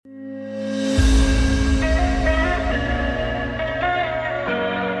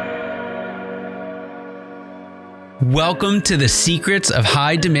Welcome to the Secrets of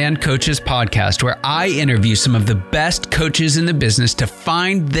High Demand Coaches podcast, where I interview some of the best coaches in the business to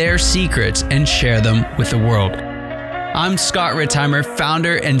find their secrets and share them with the world. I'm Scott Ritzheimer,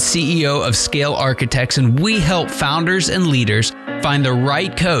 founder and CEO of Scale Architects, and we help founders and leaders find the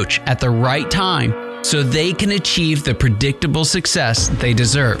right coach at the right time so they can achieve the predictable success they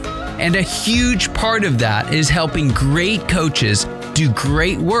deserve. And a huge part of that is helping great coaches do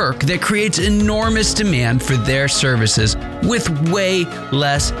great work that creates enormous demand for their services with way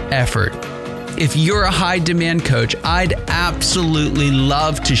less effort. If you're a high demand coach, I'd absolutely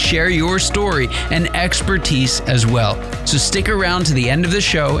love to share your story and expertise as well. So stick around to the end of the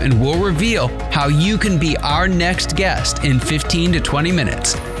show and we'll reveal how you can be our next guest in 15 to 20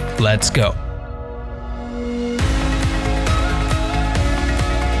 minutes. Let's go.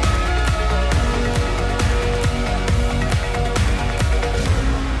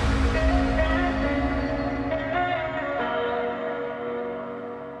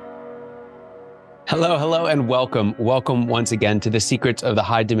 Hello, and welcome. Welcome once again to the Secrets of the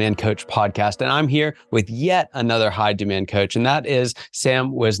High Demand Coach podcast. And I'm here with yet another high demand coach, and that is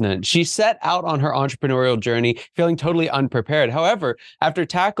Sam Whisnant. She set out on her entrepreneurial journey feeling totally unprepared. However, after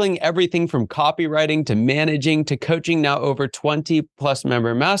tackling everything from copywriting to managing to coaching now over 20 plus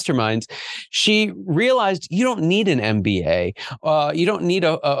member masterminds, she realized you don't need an MBA. You don't need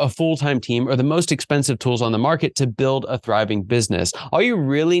a full-time team or the most expensive tools on the market to build a thriving business. All you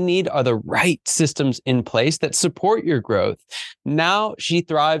really need are the right systems in place that support your growth. Now she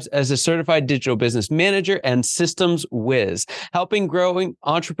thrives as a certified digital business manager and systems whiz, helping growing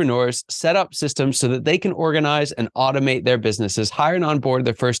entrepreneurs set up systems so that they can organize and automate their businesses, hire and onboard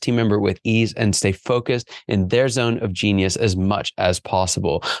their first team member with ease, and stay focused in their zone of genius as much as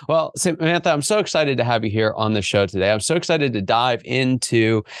possible. Well, Samantha, I'm so excited to have you here on the show today. I'm so excited to dive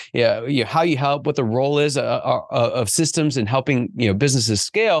into how you help, what the role is of systems and helping businesses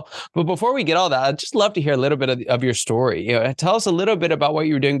scale. But before we get all that, I'd just love to hear a little bit of your story. Tell us a little bit about what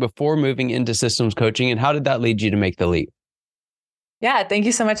you were doing before moving into systems coaching, and how did that lead you to make the leap? Yeah, thank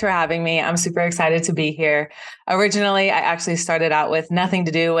you so much for having me. I'm super excited to be here. Originally, I actually started out with nothing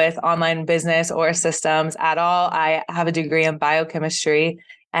to do with online business or systems at all. I have a degree in biochemistry.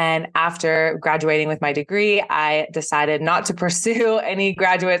 And after graduating with my degree, I decided not to pursue any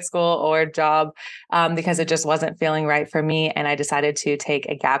graduate school or job because it just wasn't feeling right for me. And I decided to take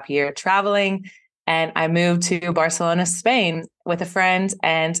a gap year traveling. And I moved to Barcelona, Spain with a friend,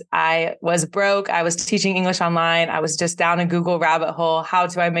 and I was broke. I was teaching English online. I was just down a Google rabbit hole. How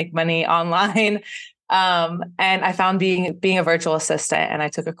do I make money online? And I found being a virtual assistant, and I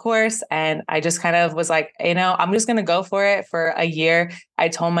took a course, and I just kind of was like, I'm just going to go for it for a year. I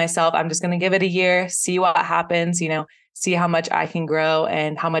told myself, I'm just going to give it a year, see what happens, see how much I can grow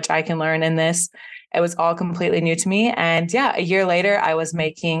and how much I can learn in this. It was all completely new to me. And yeah, a year later, I was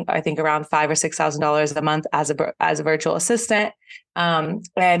making, I think, around $5,000 or $6,000 a month as a virtual assistant.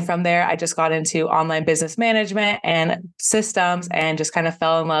 And from there, I just got into online business management and systems and just kind of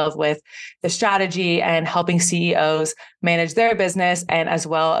fell in love with the strategy and helping CEOs manage their business. And as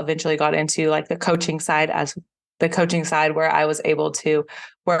well, eventually got into like the coaching side where I was able to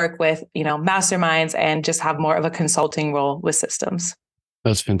work with, masterminds and just have more of a consulting role with systems.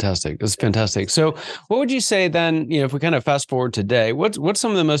 That's fantastic. That's fantastic. So what would you say then, if we kind of fast forward today, what's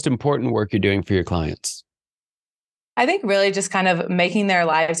some of the most important work you're doing for your clients? I think really just kind of making their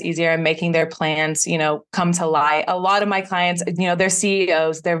lives easier and making their plans, come to light. A lot of my clients, they're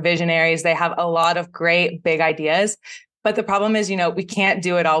CEOs, they're visionaries. They have a lot of great big ideas. But the problem is, we can't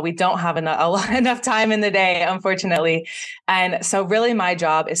do it all. We don't have enough time in the day, unfortunately. And so really my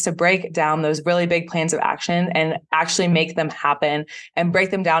job is to break down those really big plans of action and actually make them happen and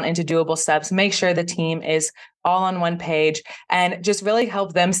break them down into doable steps, make sure the team is all on one page and just really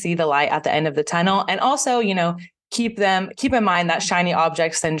help them see the light at the end of the tunnel. And also, keep in mind that shiny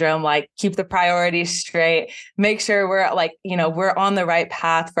object syndrome, like keep the priorities straight, make sure we're on the right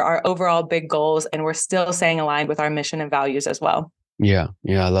path for our overall big goals. And we're still staying aligned with our mission and values as well. Yeah,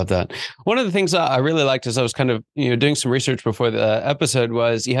 I love that. One of the things I really liked as I was kind of doing some research before the episode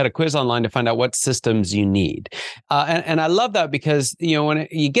was you had a quiz online to find out what systems you need, and I love that because when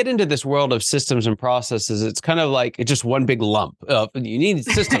you get into this world of systems and processes, it's kind of like it's just one big lump of you need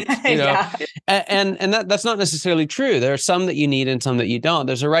systems, Yeah. and that's not necessarily true. There are some that you need and some that you don't.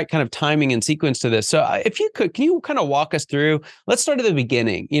 There's a right kind of timing and sequence to this. So if you could, can you kind of walk us through? Let's start at the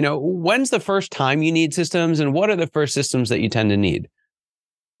beginning. When's the first time you need systems, and what are the first systems that you tend to need?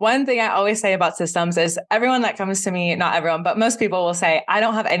 One thing I always say about systems is everyone that comes to me, not everyone, but most people will say, I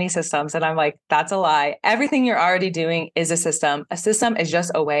don't have any systems. And I'm like, that's a lie. Everything you're already doing is a system. A system is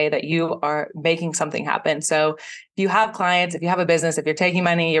just a way that you are making something happen. So if you have clients, if you have a business, if you're taking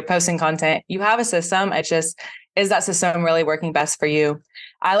money, you're posting content, you have a system. It's just, is that system really working best for you?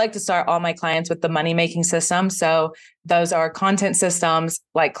 I like to start all my clients with the money-making system. So those are content systems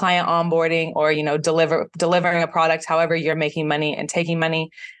like client onboarding or, delivering a product, however you're making money and taking money.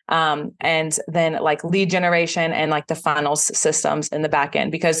 And then like lead generation and like the funnels systems in the back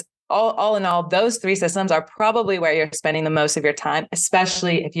end, because all in all, those three systems are probably where you're spending the most of your time,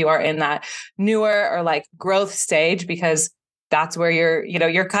 especially if you are in that newer or like growth stage, because that's where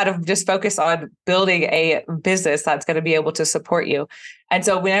you're kind of just focused on building a business that's going to be able to support you. And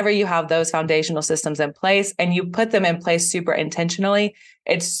so whenever you have those foundational systems in place and you put them in place super intentionally,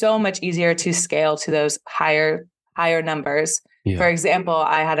 it's so much easier to scale to those higher numbers. Yeah. For example,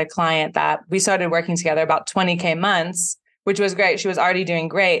 I had a client that we started working together about 20K months, which was great. She was already doing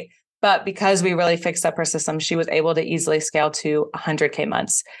great. But because we really fixed up her system, she was able to easily scale to 100K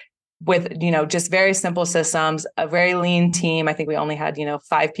months with, just very simple systems, a very lean team. I think we only had,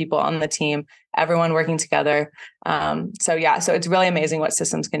 5 people on the team, everyone working together. So it's really amazing what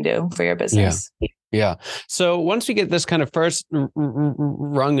systems can do for your business. Yeah. So once we get this kind of first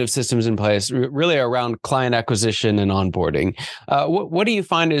rung of systems in place, really around client acquisition and onboarding, what do you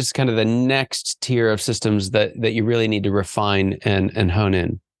find is kind of the next tier of systems that you really need to refine and hone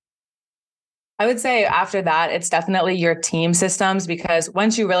in? I would say after that, it's definitely your team systems, because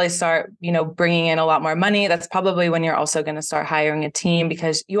once you really start, bringing in a lot more money, that's probably when you're also going to start hiring a team,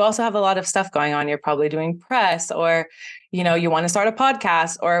 because you also have a lot of stuff going on. You're probably doing press or, you want to start a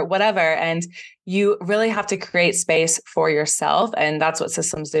podcast or whatever. And you really have to create space for yourself. And that's what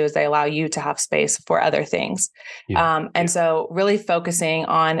systems do, is they allow you to have space for other things. And so really focusing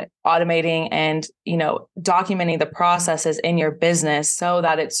on automating and, documenting the processes in your business so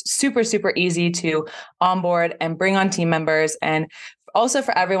that it's super, super easy to onboard and bring on team members, and also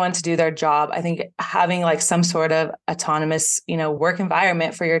for everyone to do their job. I think having like some sort of autonomous, work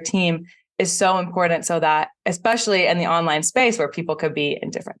environment for your team is so important, so that especially in the online space where people could be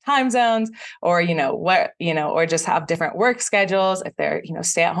in different time zones or, or just have different work schedules. If they're,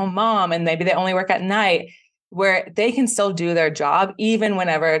 stay-at-home mom and maybe they only work at night, where they can still do their job even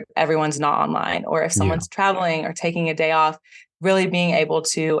whenever everyone's not online, or if someone's traveling or taking a day off, really being able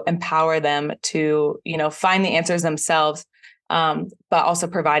to empower them to, find the answers themselves, but also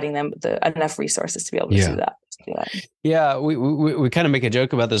providing them enough resources to be able to do that. Yeah, we kind of make a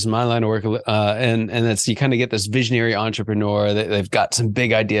joke about this in my line of work, and that's, you kind of get this visionary entrepreneur that they've got some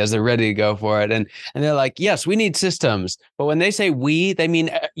big ideas, they're ready to go for it, and they're like, yes, we need systems, but when they say we, they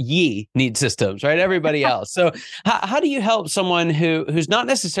mean ye need systems, right? Everybody else. So how do you help someone who's not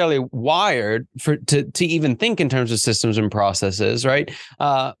necessarily wired to even think in terms of systems and processes, right?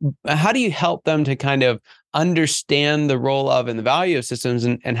 How do you help them to kind of understand the role of and the value of systems,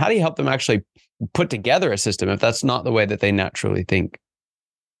 and how do you help them actually put together a system if that's not the way that they naturally think?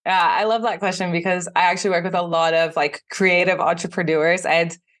 Yeah, I love that question, because I actually work with a lot of like creative entrepreneurs,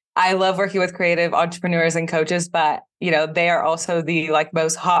 and I love working with creative entrepreneurs and coaches, but they are also the like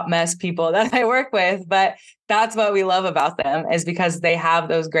most hot mess people that I work with. But that's what we love about them, is because they have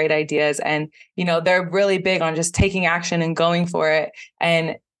those great ideas, and they're really big on just taking action and going for it.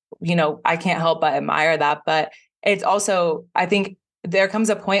 And I can't help but admire that. But it's also, I think there comes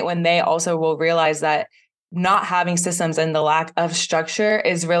a point when they also will realize that not having systems and the lack of structure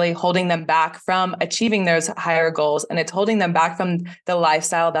is really holding them back from achieving those higher goals. And it's holding them back from the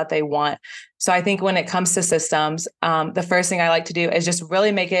lifestyle that they want. So I think when it comes to systems, the first thing I like to do is just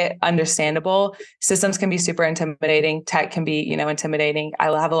really make it understandable. Systems can be super intimidating. Tech can be, intimidating. I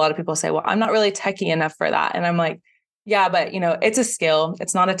have a lot of people say, well, I'm not really techie enough for that. And I'm like, yeah, but it's a skill.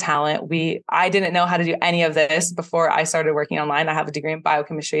 It's not a talent. I didn't know how to do any of this before I started working online. I have a degree in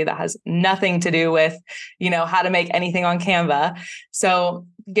biochemistry that has nothing to do with, how to make anything on Canva. So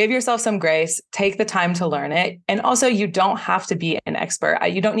give yourself some grace, take the time to learn it. And also, you don't have to be an expert.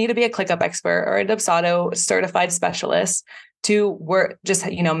 You don't need to be a ClickUp expert or a Dubsado certified specialist to work, just,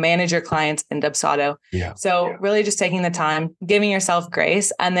 manage your clients in Dubsado. So really just taking the time, giving yourself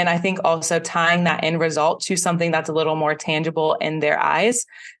grace. And then I think also tying that end result to something that's a little more tangible in their eyes.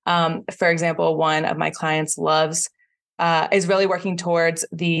 For example, one of my clients is really working towards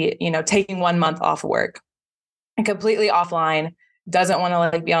taking 1 month off work and completely offline, doesn't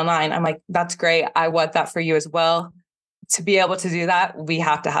want to be online. I'm like, that's great. I want that for you as well. To be able to do that, we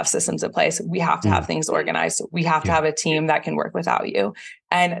have to have systems in place. We have to have things organized. We have to have a team that can work without you.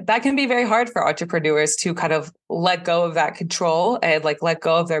 And that can be very hard for entrepreneurs to kind of let go of that control and let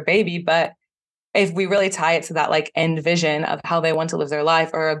go of their baby. But if we really tie it to that end vision of how they want to live their life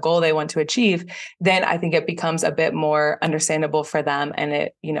or a goal they want to achieve, then I think it becomes a bit more understandable for them. And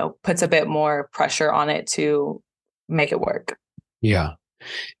it, puts a bit more pressure on it to make it work. Yeah.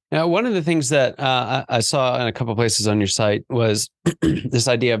 Now, one of the things that I saw in a couple of places on your site was this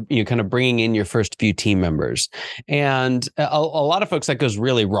idea of kind of bringing in your first few team members, and a lot of folks that goes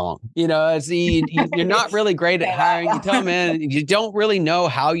really wrong. You're not really great at hiring. You come in, you don't really know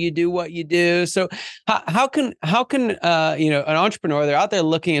how you do what you do. So how can an entrepreneur, they're out there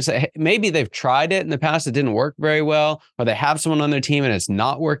looking and say, hey, maybe they've tried it in the past, it didn't work very well, or they have someone on their team and it's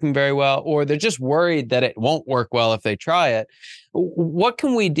not working very well, or they're just worried that it won't work well if they try it. What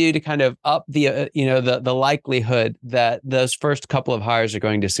can we do to kind of up the the likelihood that those first couple of hires are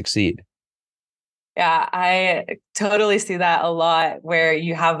going to succeed? Yeah, I totally see that a lot, where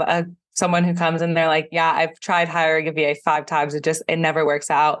you have someone who comes and they're like, yeah, I've tried hiring a VA 5 times. It never works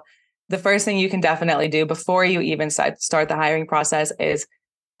out. The first thing you can definitely do before you even start the hiring process is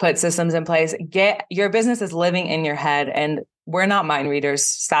put systems in place. Your business is living in your head, and we're not mind readers.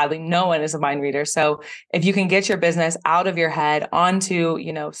 Sadly, no one is a mind reader. So if you can get your business out of your head onto,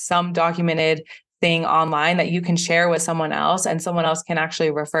 some documented thing online that you can share with someone else and someone else can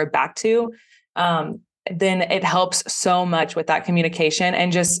actually refer back to, then it helps so much with that communication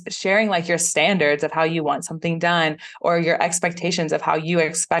and just sharing like your standards of how you want something done, or your expectations of how you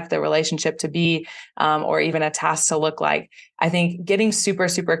expect the relationship to be, or even a task to look like. I think getting super,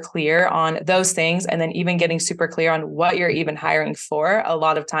 super clear on those things, and then even getting super clear on what you're even hiring for. A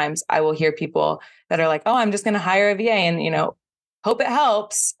lot of times I will hear people that are like, oh, I'm just going to hire a VA and, hope it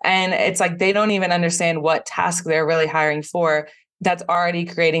helps. And it's like, they don't even understand what task they're really hiring for. That's already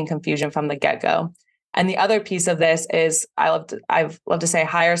creating confusion from the get-go. And the other piece of this is I've loved to say,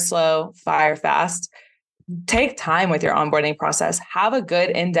 hire slow, fire fast. Take time with your onboarding process. Have a good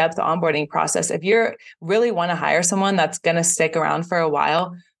in-depth onboarding process. If you really want to hire someone that's going to stick around for a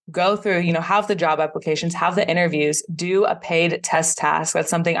while, go through, have the job applications, have the interviews, do a paid test task. That's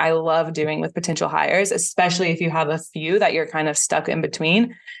something I love doing with potential hires, especially if you have a few that you're kind of stuck in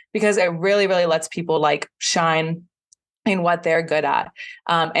between, because it really, really lets people like shine in what they're good at,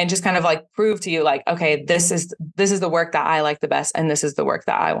 and just kind of like prove to you like, okay, this is the work that I like the best, and this is the work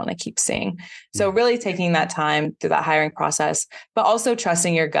that I want to keep seeing. So really taking that time through that hiring process, but also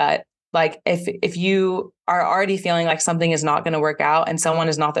trusting your gut. Like if you are already feeling like something is not going to work out and someone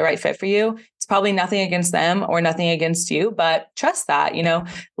is not the right fit for you, it's probably nothing against them or nothing against you, but trust that,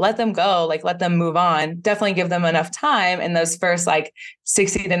 let them go, like let them move on. Definitely give them enough time in those first like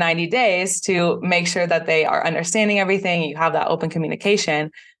 60 to 90 days to make sure that they are understanding everything. You have that open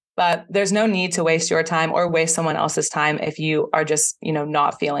communication, but there's no need to waste your time or waste someone else's time if you are just,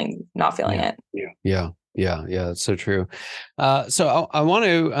 not feeling it. Yeah. That's so true. So I want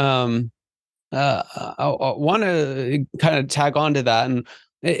to kind of tag on to that. And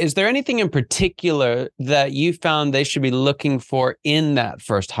is there anything in particular that you found they should be looking for in that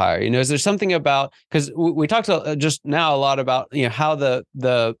first hire? Is there something about, because we talked just now a lot about, how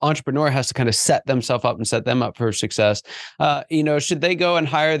the entrepreneur has to kind of set themselves up and set them up for success. Should they go and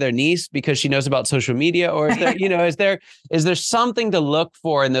hire their niece because she knows about social media, or is there, is there something to look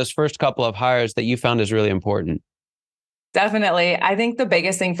for in those first couple of hires that you found is really important? Definitely. I think the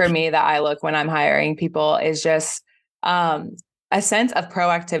biggest thing for me that I look when I'm hiring people is just, a sense of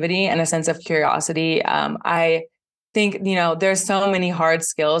proactivity and a sense of curiosity. I think, there's so many hard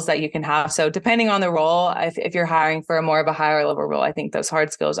skills that you can have. So depending on the role, if you're hiring for more of a higher level role, I think those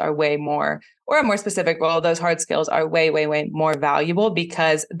hard skills are way more, or a more specific role, those hard skills are way, way, way more valuable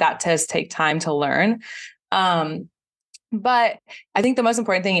because that does take time to learn. But I think the most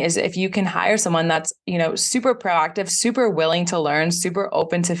important thing is if you can hire someone that's, super proactive, super willing to learn, super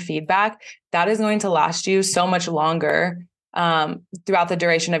open to feedback, that is going to last you so much longer throughout the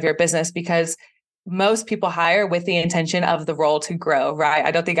duration of your business, because most people hire with the intention of the role to grow, right?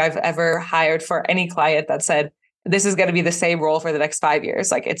 I don't think I've ever hired for any client that said, this is going to be the same role for the next 5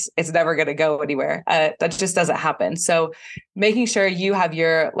 years. Like it's never going to go anywhere. That just doesn't happen. So making sure you have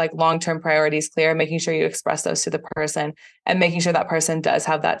your like long-term priorities clear, making sure you express those to the person, and making sure that person does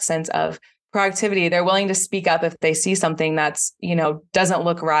have that sense of proactivity. They're willing to speak up if they see something that's, doesn't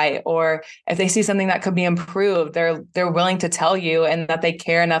look right, or if they see something that could be improved, they're willing to tell you, and that they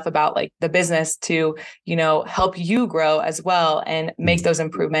care enough about like the business to, help you grow as well and make those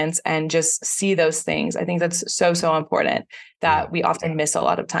improvements and just see those things. I think that's so, so important that we often miss a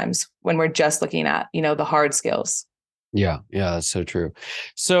lot of times when we're just looking at, the hard skills. Yeah, yeah, that's so true.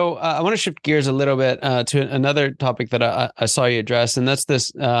 So I want to shift gears a little bit to another topic that I saw you address, and that's this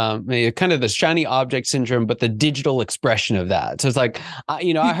kind of the shiny object syndrome, but the digital expression of that. So it's like,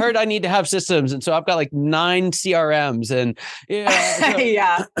 I heard I need to have systems, and so I've got like 9 CRMs, and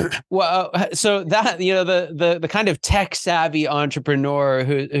Yeah. well, so that the kind of tech savvy entrepreneur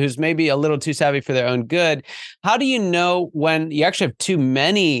who's maybe a little too savvy for their own good. How do you know when you actually have too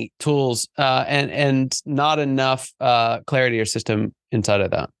many tools and not enough clarity or system inside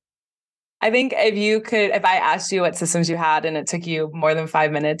of that? I think if I asked you what systems you had and it took you more than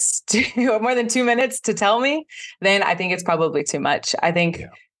 5 minutes or more than 2 minutes to tell me, then I think it's probably too much. I think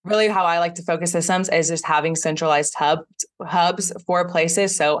really how I like to focus systems is just having centralized hubs for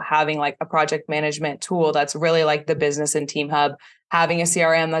places. So having like a project management tool that's really like the business and team hub, having a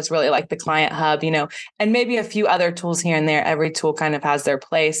CRM that's really like the client hub, and maybe a few other tools here and there. Every tool kind of has their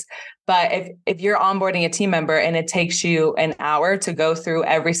place. But if you're onboarding a team member and it takes you an hour to go through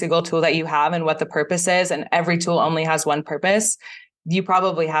every single tool that you have and what the purpose is, and every tool only has one purpose, you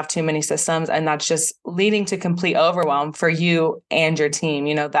probably have too many systems, and that's just leading to complete overwhelm for you and your team.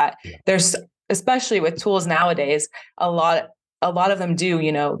 There's, especially with tools nowadays, a lot of them do,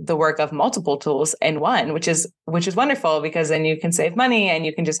 the work of multiple tools in one, which is wonderful, because then you can save money and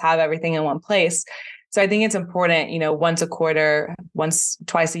you can just have everything in one place. So I think it's important, once a quarter,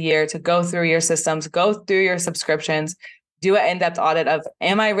 twice a year, to go through your systems, go through your subscriptions, do an in-depth audit of,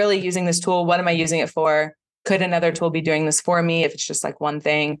 am I really using this tool? What am I using it for? Could another tool be doing this for me if it's just like one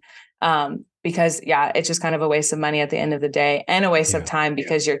thing? Because it's just kind of a waste of money at the end of the day, and a waste of time,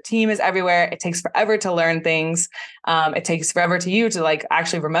 because your team is everywhere. It takes forever to learn things. It takes forever to you to like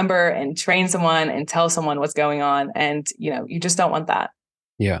actually remember and train someone and tell someone what's going on. And, you just don't want that.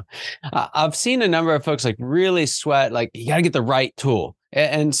 Yeah. I've seen a number of folks like really sweat, like you got to get the right tool.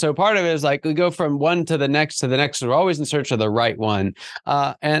 And so part of it is like we go from one to the next to the next. We're always in search of the right one.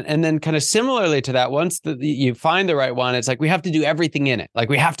 And then kind of similarly to that, once you find the right one, it's like we have to do everything in it. Like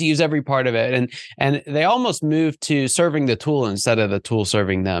we have to use every part of it. And they almost move to serving the tool instead of the tool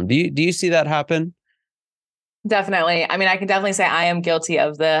serving them. Do you see that happen? Definitely. I mean, I can definitely say I am guilty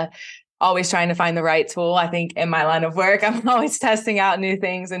of the always trying to find the right tool. I think in my line of work, I'm always testing out new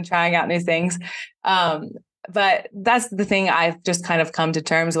things and trying out new things. But that's the thing I've just kind of come to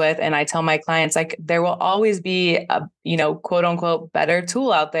terms with. And I tell my clients, like, there will always be a, quote unquote, better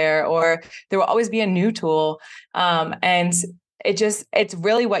tool out there, or there will always be a new tool. And it's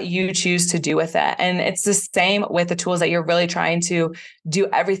really what you choose to do with it. And it's the same with the tools that you're really trying to do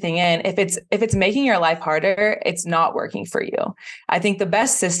everything in. If it's making your life harder, it's not working for you. I think the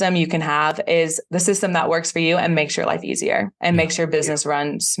best system you can have is the system that works for you and makes your life easier and makes your business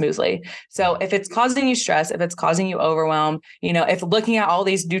run smoothly. So if it's causing you stress, if it's causing you overwhelm, if looking at all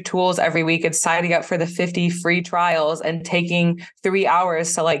these new tools every week and signing up for the 50 free trials and taking 3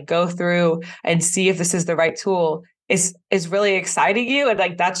 hours to like go through and see if this is the right tool is really exciting you, and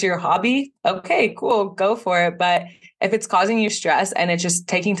like that's your hobby, okay, cool, go for it. But if it's causing you stress and it's just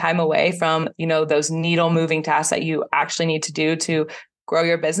taking time away from, those needle moving tasks that you actually need to do to grow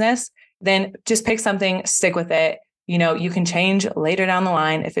your business, then just pick something, stick with it. You can change later down the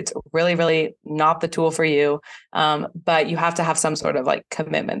line if it's really, really not the tool for you. But you have to have some sort of like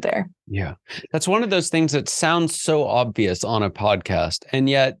commitment there. Yeah. That's one of those things that sounds so obvious on a podcast. And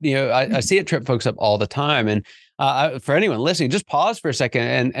yet, I see it trip folks up all the time. And for anyone listening, just pause for a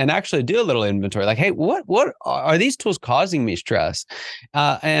second and actually do a little inventory. Like, hey, what are these tools causing me stress?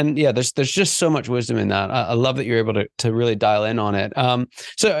 And there's just so much wisdom in that. I love that you're able to really dial in on it.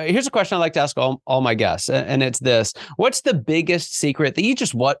 So here's a question I like to ask all my guests, and it's this: what's the biggest secret that you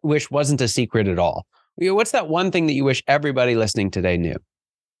just wish wasn't a secret at all? What's that one thing that you wish everybody listening today knew?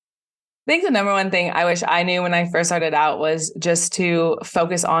 I think the number one thing I wish I knew when I first started out was just to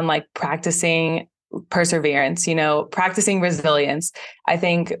focus on like practicing perseverance, practicing resilience. I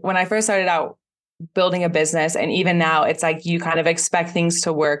think when I first started out building a business, and even now, it's like you kind of expect things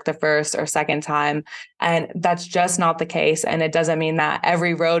to work the first or second time. And that's just not the case. And it doesn't mean that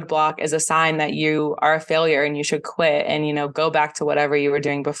every roadblock is a sign that you are a failure and you should quit and, go back to whatever you were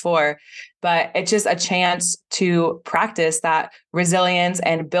doing before. But it's just a chance to practice that resilience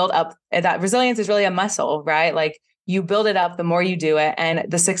and build up. That resilience is really a muscle, right? Like, you build it up the more you do it. And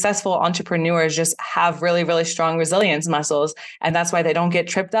the successful entrepreneurs just have really, really strong resilience muscles. And that's why they don't get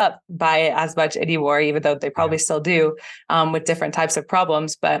tripped up by as much anymore, even though they probably still do with different types of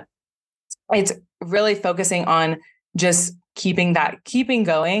problems. But it's really focusing on just keeping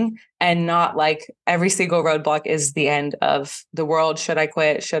going, and not like every single roadblock is the end of the world. Should I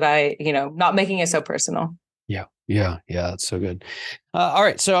quit? Should I, not making it so personal. Yeah. Yeah, that's so good. All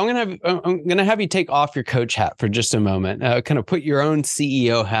right, so I'm gonna have you take off your coach hat for just a moment, kind of put your own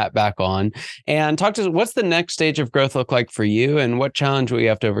CEO hat back on, and talk to us. What's the next stage of growth look like for you, and what challenge will you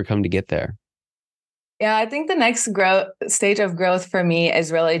have to overcome to get there? Yeah, I think the next stage of growth for me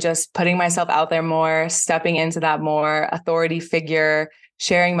is really just putting myself out there more, stepping into that more authority figure,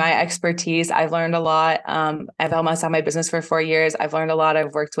 sharing my expertise. I've learned a lot. I've almost had my business for 4 years. I've learned a lot.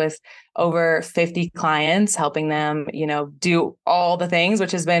 I've worked with over 50 clients, helping them, do all the things,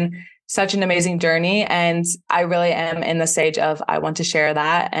 which has been such an amazing journey. And I really am in the stage of, I want to share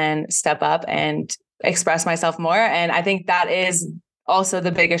that and step up and express myself more. And I think that is also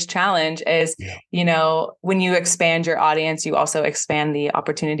the biggest challenge is, when you expand your audience, you also expand the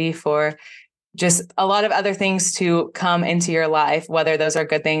opportunity for just a lot of other things to come into your life, whether those are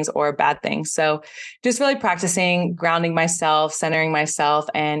good things or bad things. So just really practicing grounding myself, centering myself,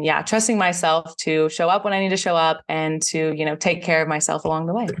 and trusting myself to show up when I need to show up and to, take care of myself along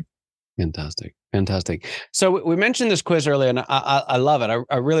the way. Fantastic. So we mentioned this quiz earlier, and I love it.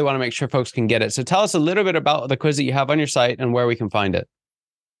 I really want to make sure folks can get it. So tell us a little bit about the quiz that you have on your site and where we can find it.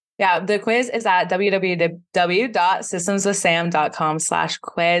 Yeah, the quiz is at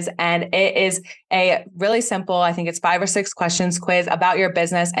www.systemswithsam.com/quiz. And it is a really simple, I think it's 5 or 6 questions quiz about your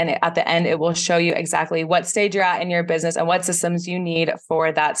business. And at the end, it will show you exactly what stage you're at in your business and what systems you need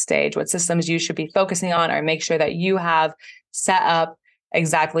for that stage, what systems you should be focusing on, or make sure that you have set up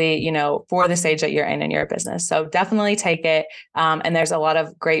exactly, for the stage that you're in your business. So definitely take it. And there's a lot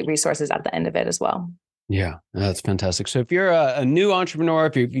of great resources at the end of it as well. Yeah, that's fantastic. So if you're a new entrepreneur,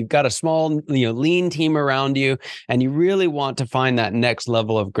 if you've got a small, lean team around you, and you really want to find that next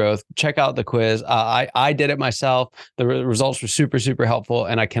level of growth, check out the quiz. I did it myself. The results were super, super helpful,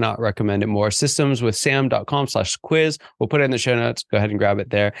 and I cannot recommend it more. Systemswithsam.com/quiz. We'll put it in the show notes. Go ahead and grab it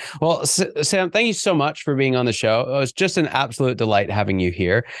there. Well, Sam, thank you so much for being on the show. It was just an absolute delight having you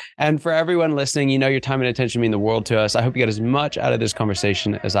here. And for everyone listening, your time and attention mean the world to us. I hope you get as much out of this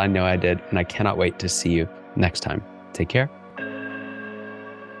conversation as I know I did, and I cannot wait to see you next time. Take care.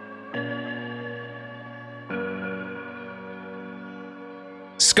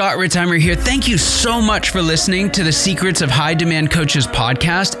 Scott Ritzheimer here. Thank you so much for listening to the Secrets of High Demand Coaches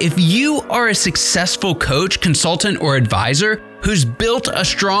podcast. If you are a successful coach, consultant, or advisor who's built a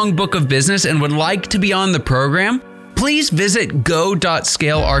strong book of business and would like to be on the program, please visit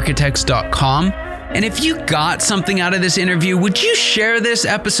go.scalearchitects.com. And if you got something out of this interview, would you share this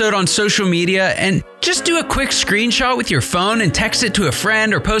episode on social media and just do a quick screenshot with your phone and text it to a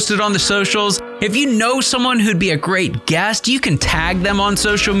friend or post it on the socials? If you know someone who'd be a great guest, you can tag them on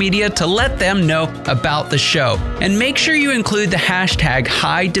social media to let them know about the show. And make sure you include the hashtag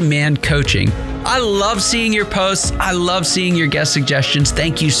High Demand Coaching. I love seeing your posts. I love seeing your guest suggestions.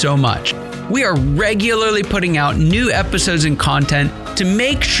 Thank you so much. We are regularly putting out new episodes and content. To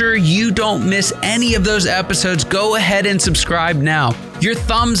make sure you don't miss any of those episodes, go ahead and subscribe now. Your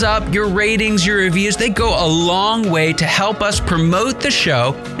thumbs up, your ratings, your reviews, they go a long way to help us promote the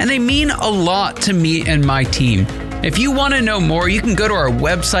show, and they mean a lot to me and my team. If you want to know more, you can go to our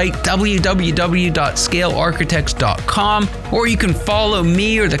website, www.scalearchitects.com, or you can follow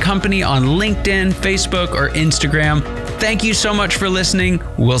me or the company on LinkedIn, Facebook, or Instagram. Thank you so much for listening.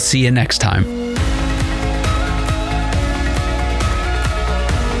 We'll see you next time.